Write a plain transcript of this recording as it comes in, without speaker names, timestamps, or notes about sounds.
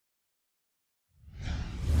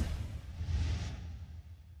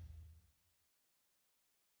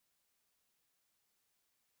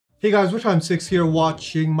Hey guys, we're Time 6 here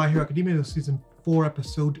watching My Hero Academia Season 4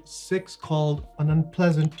 Episode 6 called An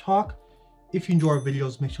Unpleasant Talk. If you enjoy our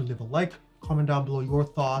videos, make sure to leave a like, comment down below your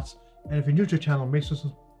thoughts, and if you're new to the channel, make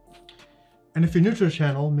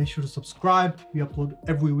sure to subscribe. We upload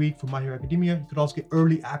every week for My Hero Academia. You could also get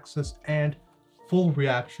early access and full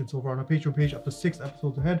reactions over on our Patreon page up to 6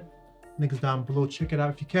 episodes ahead. Link is down below. Check it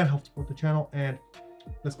out if you can. Help support the channel, and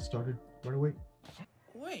let's get started right away.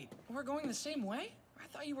 Wait, we're going the same way?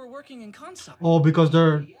 I thought you were working in consult. Oh, because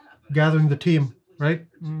they're gathering the team, right?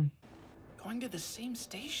 Going to the same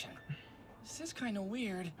station. This is kind of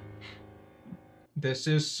weird. This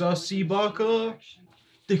is Sussy Baka.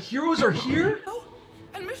 The heroes are here? Oh,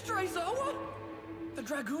 and Mr. Aizawa? The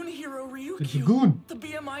Dragoon hero Ryukyu. The Dragoon. The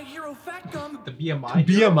BMI hero Fat Gum. The BMI?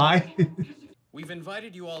 BMI. We've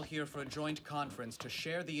invited you all here for a joint conference to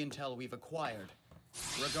share the intel we've acquired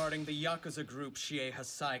regarding the Yakuza group Shie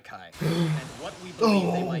Hasaikai and what we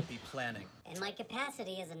believe they might be planning. In my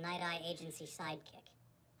capacity as a Night Eye Agency sidekick,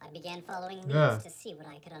 I began following leads to see what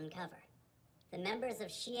I could uncover. The members of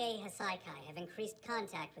Shie Hasaikai have increased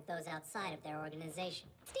contact with those outside of their organization.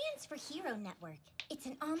 Stands for Hero Network. It's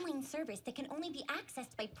an online service that can only be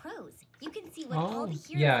accessed by pros. You can see what all the heroes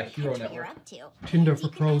yeah, in the Hero country are Network. up to. Tinder And for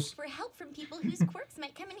you can pros. ask for help from people whose quirks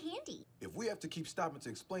might come in handy. If we have to keep stopping to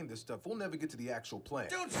explain this stuff, we'll never get to the actual plan.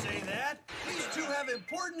 Don't say that! These two have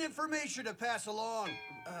important information to pass along.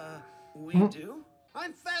 We do?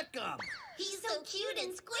 I'm Fat Gum. He's so cute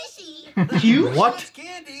and squishy. Cute? What? That's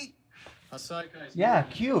candy. Hasaikai's Yeah,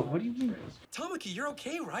 cute. What do you mean? Tamaki, you're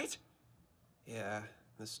okay, right? Yeah,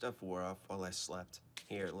 this stuff wore off while I slept.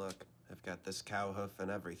 Here, look. I've got this cow hoof and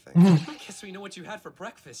everything. I guess we know what you had for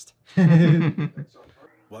breakfast.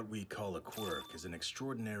 What we call a quirk is an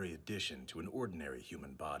extraordinary addition to an ordinary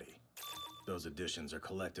human body. Those additions are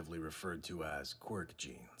collectively referred to as quirk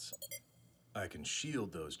genes. I can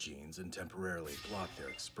shield those genes and temporarily block their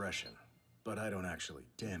expression, but I don't actually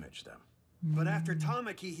damage them. But after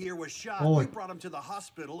Tamaki here was shot, we brought him to the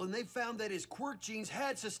hospital, and they found that his quirk genes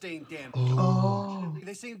had sustained damage. Oh.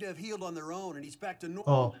 They seem to have healed on their own, and he's back to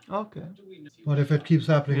normal. Oh. Okay. What if it keeps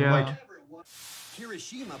happening? Yeah. Right.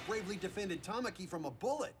 Kirishima bravely defended Tamaki from a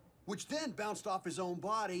bullet, which then bounced off his own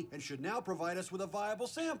body and should now provide us with a viable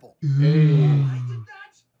sample.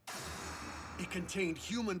 It contained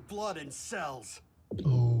human blood and cells.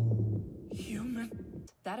 Oh. Human?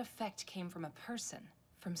 That effect came from a person,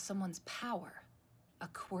 from someone's power. A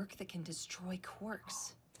quirk that can destroy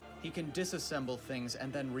quirks. He can disassemble things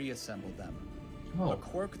and then reassemble them. Oh. A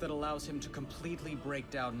quirk that allows him to completely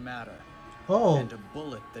break down matter. Oh. And a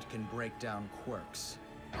bullet that can break down quirks.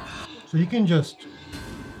 So you can just...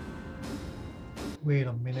 Wait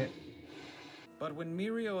a minute. But when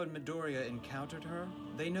Mirio and Midoriya encountered her,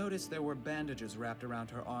 they noticed there were bandages wrapped around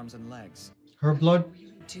her arms and legs. Her blood?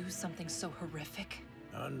 Do something so horrific?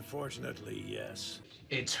 Unfortunately, yes.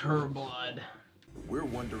 It's her blood. We're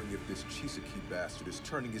wondering if this Chisaki bastard is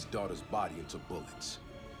turning his daughter's body into bullets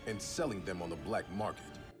and selling them on the black market.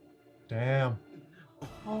 Damn.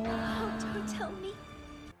 Oh, don't tell me.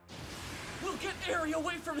 We'll get Eri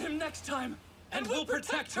away from him next time, and we'll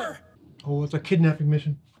protect her. Oh, it's a kidnapping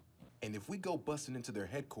mission. And if we go busting into their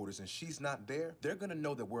headquarters and she's not there, they're gonna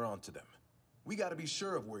know that we're onto them. We gotta be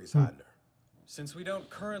sure of where he's hiding her. Since we don't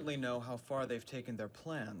currently know how far they've taken their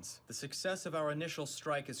plans, the success of our initial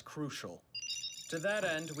strike is crucial. To that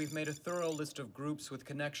end, we've made a thorough list of groups with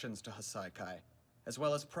connections to Hasaikai, as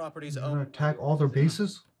well as properties You're gonna owned. attack all their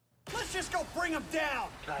bases? Let's just go bring him down!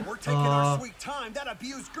 While we're taking our sweet time, that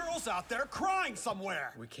abused girl's out there crying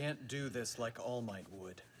somewhere! We can't do this like All Might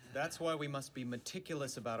would. That's why we must be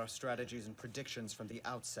meticulous about our strategies and predictions from the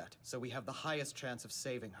outset, so we have the highest chance of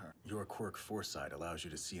saving her. Your quirk foresight allows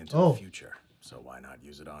you to see into the future, so why not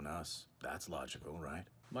use it on us? That's logical, right?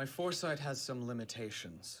 My foresight has some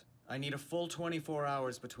limitations. I need a full 24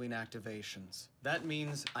 hours between activations. That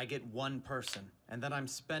means I get one person, and then I'm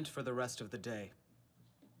spent for the rest of the day.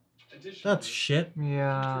 That's shit.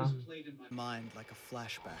 Yeah. Played in my mind like a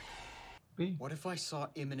flashback. What if I saw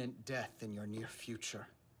imminent death in your near future?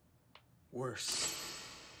 Worse.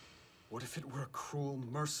 What if it were a cruel,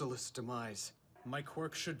 merciless demise? My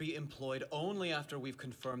quirk should be employed only after we've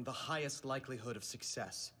confirmed the highest likelihood of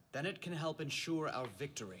success. Then it can help ensure our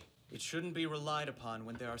victory. It shouldn't be relied upon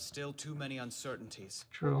when there are still too many uncertainties.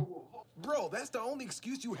 True. Bro, that's the only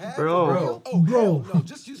excuse you have? Bro. Oh, hell no,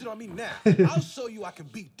 just use it on me now. I'll show you I can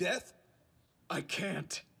beat death. I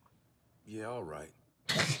can't. Yeah, all right.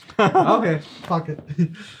 Okay, fuck it.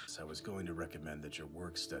 So I was going to recommend that your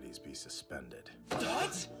work studies be suspended.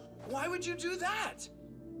 What? Why would you do that?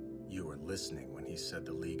 You were listening when he said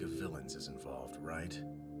the League of Villains is involved, right?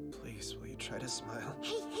 Please, will you try to smile?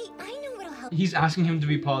 Hey, I know what'll help. He's asking him to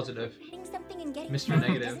be positive. Adding something and getting Mr.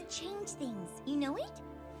 Negative. doesn't change things. You know it?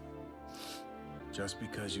 Just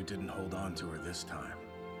because you didn't hold on to her this time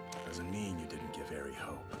doesn't mean you didn't give Ari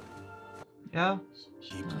hope. Yeah.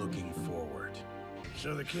 Keep looking forward.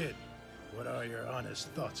 So the kid, what are your honest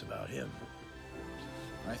thoughts about him?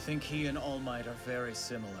 I think he and All Might are very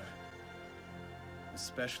similar.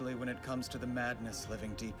 Especially when it comes to the madness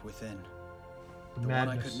living deep within. The one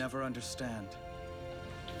I could never understand.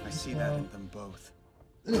 I see that in them both.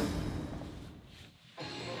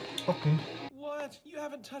 Okay. What? You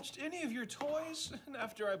haven't touched any of your toys? And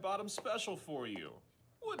after I bought them special for you.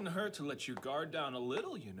 Wouldn't hurt to let your guard down a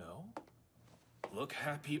little, you know. Look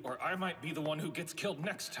happy or I might be the one who gets killed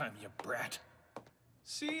next time, you brat.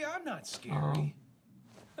 See, I'm not scary.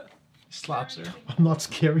 Slaps her. I'm not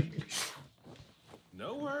scary.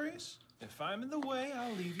 No worries. If I'm in the way,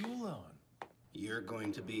 I'll leave you alone. You're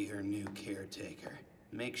going to be her new caretaker.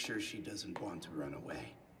 Make sure she doesn't want to run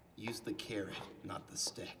away. Use the carrot, not the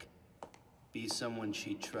stick. Be someone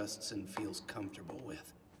she trusts and feels comfortable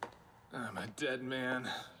with. I'm a dead man.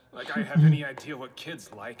 Like I have any idea what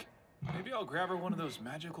kids like. Maybe I'll grab her one of those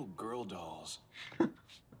magical girl dolls.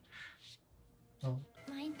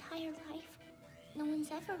 My entire life, no one's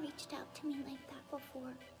ever reached out to me like that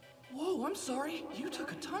before. Whoa, I'm sorry. You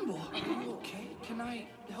took a tumble. Are you okay? Can I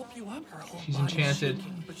help you up? Her whole She's body's enchanted.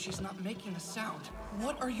 shaking, but she's not making a sound.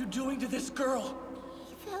 What are you doing to this girl?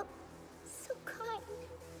 He felt so kind,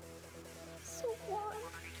 so warm.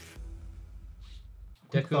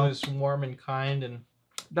 Deku is warm and kind, and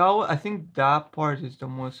I think that part is the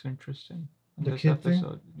most interesting in The this kid thing?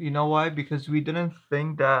 episode. You know why? Because we didn't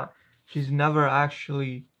think that she's never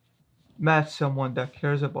actually met someone that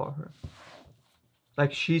cares about her.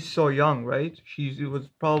 Like, she's so young, right? It was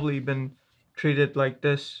probably been treated like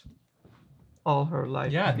this all her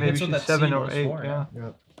life. Yeah, I think maybe that's what she's that 7 scene or was 8. for, Yeah.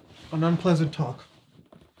 Yeah. An unpleasant talk.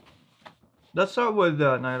 Let's start with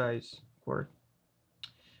Night Eye's quirk.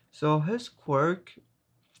 So his quirk,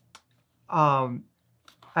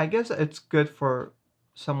 I guess it's good for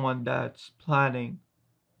someone that's planning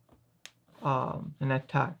an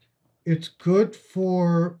attack. It's good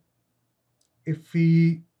for if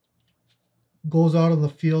he goes out on the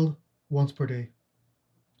field once per day.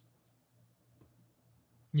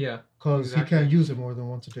 yeah. Because Exactly. he can't use it more than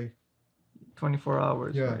once a day. 24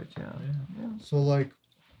 hours, Yeah. right? Yeah. So, like,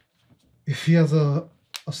 if he has a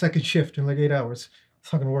second shift in like 8 hours,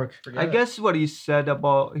 it's not going to work. I guess what he said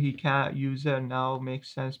about he can't use it now makes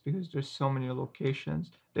sense because there's so many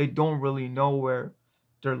locations. They don't really know where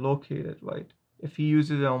they're located, right? If he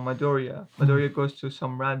uses it on Midoriya goes to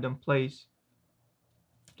some random place,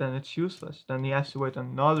 then it's useless. Then he has to wait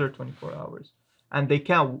another 24 hours. And they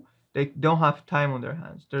don't have time on their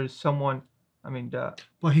hands. There's someone,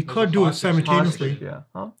 But he could do it simultaneously. Yeah.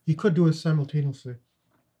 Huh? He could do it simultaneously.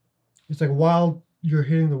 It's like while you're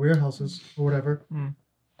hitting the warehouses or whatever,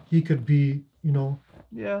 he could be,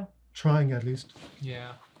 Yeah. trying at least.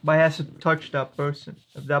 Yeah. But he has to touch that person.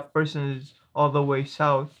 If that person is all the way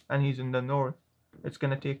south and he's in the north, it's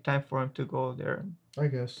gonna take time for him to go there. I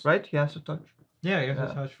guess. Right? He has to touch. Yeah, you have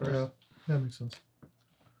to touch first. Yeah, that makes sense.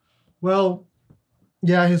 Well,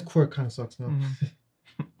 yeah, his quirk kind of sucks now.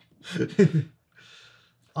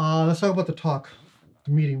 Let's talk about the talk,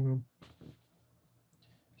 the meeting room.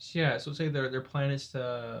 Yeah, so say their plan is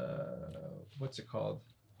to, what's it called?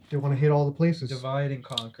 They want to hit all the places. Divide and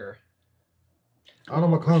conquer. I don't know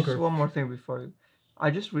what conquer. Just one more thing before you. I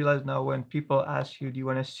just realized now when people ask you, do you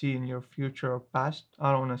want to see in your future or past?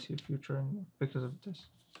 I don't want to see a future anymore because of this.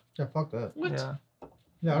 Yeah, fuck that. What? Yeah.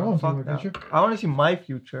 Yeah, I don't want to see Fuck my that. future. I want to see my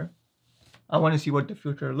future. I want to see what the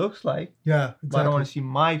future looks like. Yeah, exactly. But I don't want to see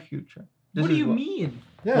my future. What do you mean?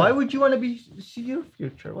 Yeah. Why would you want to see your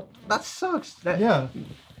future? That sucks. Yeah.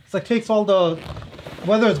 It's like takes all the,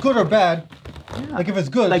 whether it's good or bad. Yeah. Like if it's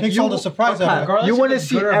good, Like it takes you- all the surprise okay, out of it. Regardless You if wanna it's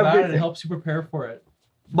see good or bad, everything. it helps you prepare for it.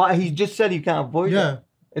 But he just said you can't avoid Yeah. it.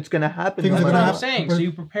 It's gonna happen. Things no are That's gonna what matter I'm happen. saying. So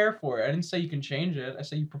you prepare for it. I didn't say you can change it. I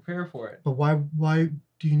say you prepare for it. But why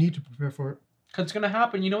do you need to prepare for it? Because it's going to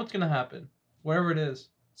happen. You know what's going to happen. Whatever it is.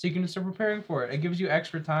 So you can start preparing for it. It gives you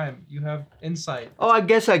extra time. You have insight. Oh, I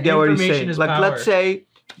guess I get what he's Information saying. is Like, power. let's say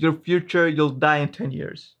your future, you'll die in 10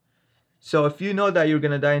 years. So if you know that you're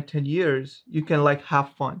gonna die in 10 years, you can like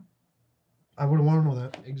have fun. I wouldn't want to know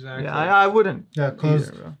that. Exactly. Yeah, I wouldn't. Yeah, because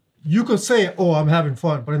either, bro. you could say, "Oh, I'm having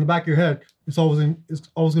fun," but in the back of your head, it's always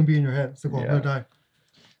gonna be in your head. It's like, "Oh, I'm gonna die."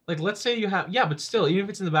 Like, let's say you have, yeah, but still, even if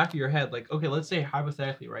it's in the back of your head, like, okay, let's say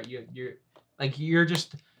hypothetically, right?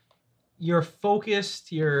 You're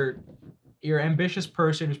focused, you're ambitious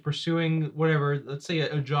person who's pursuing whatever, let's say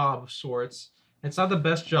a job of sorts, It's not the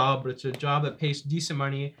best job, but it's a job that pays decent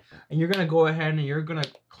money, and you're gonna go ahead and you're gonna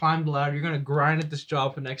climb the ladder. You're gonna grind at this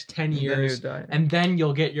job for the next 10 years, and then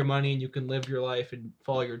you'll get your money and you can live your life and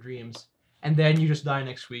follow your dreams. And then you just die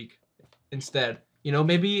next week instead. You know,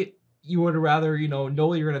 maybe you would rather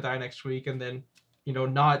know you're gonna die next week and then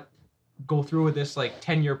not go through with this like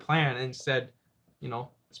 10-year plan, and instead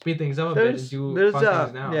speed things up a bit and do fun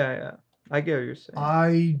things now. Yeah, I get what you're saying.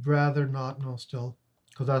 I'd rather not know still,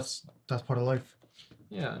 because that's part of life.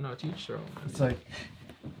 Yeah, no, teach their own. It's like,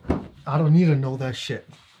 I don't need to know that shit.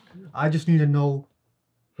 I just need to know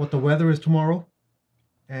what the weather is tomorrow,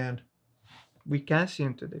 and we can't see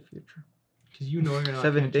into the future. Because you're not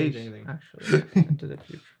 7 days change anything. Actually into the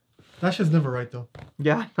future. That shit's never right though.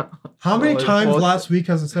 Yeah. How many times last week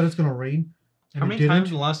has it said it's gonna rain? How many times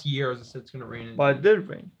in the last year has it said it's gonna rain? But it did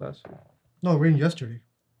rain last week. No, it rained yesterday.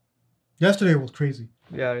 Yesterday was crazy.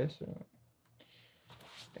 Yeah, yesterday.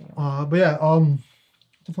 But yeah, what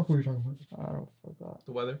the fuck were we talking about? I don't forgot.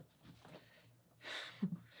 The weather.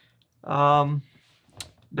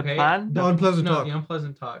 The plan. The unpleasant talk. The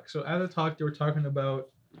unpleasant talk. So as a talk, they were talking about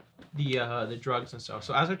the drugs and stuff.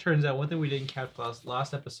 So as it turns out, one thing we didn't catch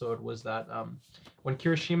last episode was that when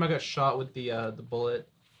Kirishima got shot with the bullet,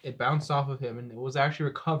 it bounced off of him and it was actually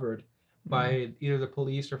recovered by either the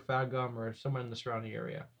police or Fagum or someone in the surrounding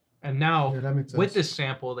area. And now with this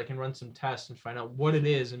sample, they can run some tests and find out what it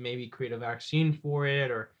is and maybe create a vaccine for it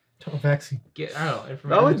or a vaccine. I don't know.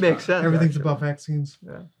 That would make sense. Everything's about vaccines.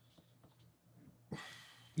 Yeah.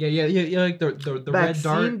 Like the vaccine, red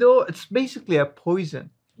dart. Though, it's basically a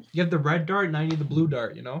poison. You have the red dart, and I need the blue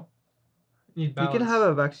dart. You need balance. You can have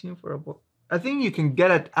a vaccine for I think you can get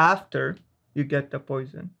it after you get the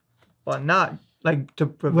poison, but not like to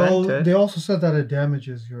prevent it. They also said that it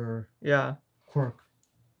damages your quirk.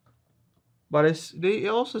 But they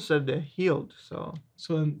also said they healed. So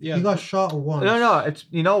he got shot once. No. It's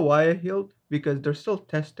why it healed, because they're still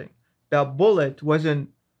testing. That bullet wasn't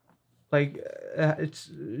like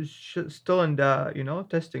it's still in the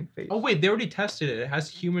testing phase. Oh wait, they already tested it. It has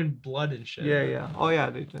human blood and shit. Yeah. Oh yeah,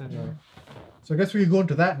 they did. Yeah. So I guess we go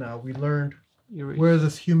into that now. We learned where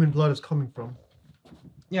this human blood is coming from.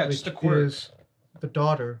 Yeah, just a quirk. Is the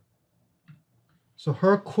daughter. So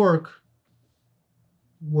her quirk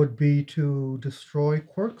would be to destroy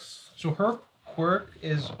quirks. So her quirk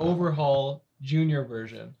is Overhaul Junior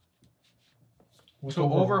version.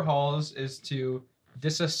 So Overhauls is to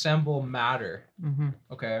disassemble matter,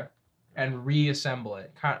 okay, and reassemble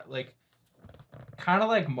it. Kind of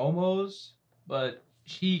like Momo's, but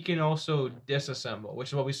he can also disassemble, which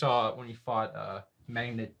is what we saw when he fought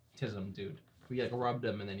magnetism dude. We like rubbed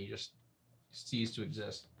him and then he just ceased to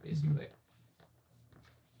exist, basically.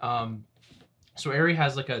 So Eri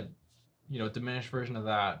has like a diminished version of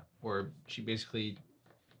that, where she basically,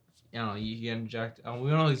 you inject. We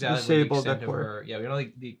don't know exactly what the extent of her. Yeah, we don't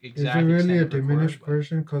know the exact. Is it really a diminished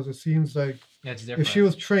version? Because it seems like it's different. If she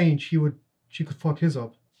was trained, she could fuck his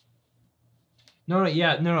up. No.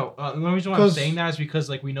 The only reason why I'm saying that is because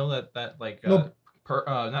we know that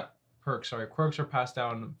quirks are passed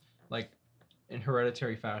down in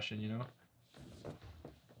hereditary fashion.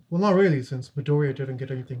 Well, not really, since Midoriya didn't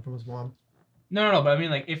get anything from his mom. No, but I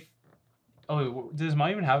mean, if... Oh, does his mom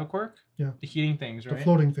even have a quirk? Yeah. The heating things, right? The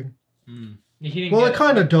floating thing. Well, it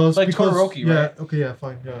kind of does. Like because, Todoroki, right? Yeah, okay, yeah,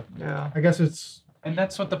 fine, yeah. Yeah. I guess it's... And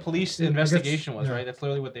that's what the police investigation was, right? That's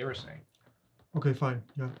literally what they were saying. Okay, fine,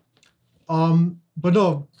 yeah. But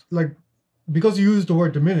no, because you used the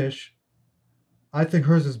word diminish, I think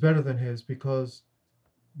hers is better than his, because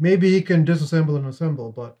maybe he can disassemble and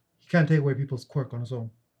assemble, but he can't take away people's quirk on his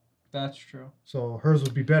own. That's true. So hers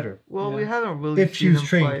would be better. Well, we haven't really if she's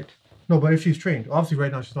trained. Fight. No, but if she's trained. Obviously,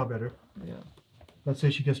 right now she's not better. Yeah. Let's say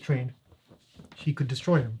she gets trained. She could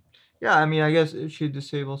destroy him. Yeah, I mean, I guess if she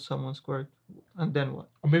disables someone's quirk, and then what?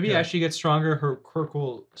 Or maybe as she gets stronger, her quirk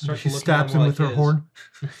will start to look stabs him more with like her horn.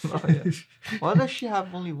 Oh, yeah. Why does she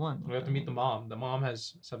have only one? We have to meet the mom. The mom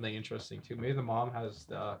has something interesting too. Maybe the mom has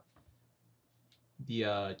the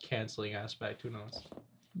canceling aspect. Who knows?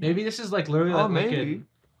 Maybe this is literally maybe.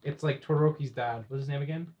 It's like Todoroki's dad. What's his name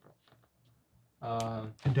again?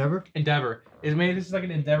 Endeavor? Maybe this is like an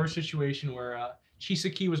Endeavor situation where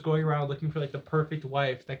Chisaki was going around looking for the perfect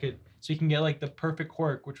wife so he can get the perfect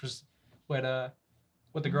quirk, which was what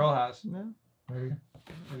the girl has. Yeah. Maybe.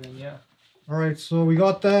 And then yeah. All right, so we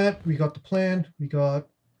got that. We got the plan. We got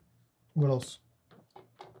what else?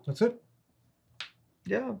 That's it.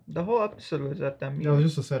 Yeah, the whole episode was at that meeting. Yeah, it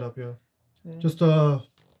was just a setup. Yeah. Just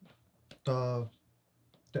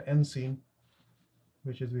the end scene,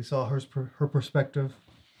 which is we saw her perspective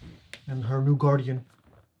and her new guardian.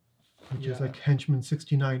 which is like henchman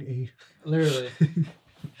 69A. Literally.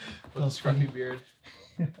 With a scruffy beard.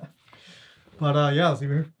 But yeah, let's see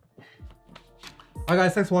here. Alright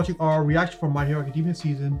guys, thanks for watching our reaction for My Hero Academia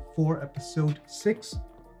Season 4, Episode 6.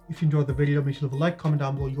 If you enjoyed the video, make sure to leave a like, comment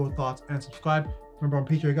down below your thoughts, and subscribe. Remember on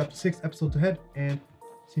Patreon, you got up to 6 episodes ahead, and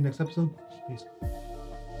see you next episode. Peace.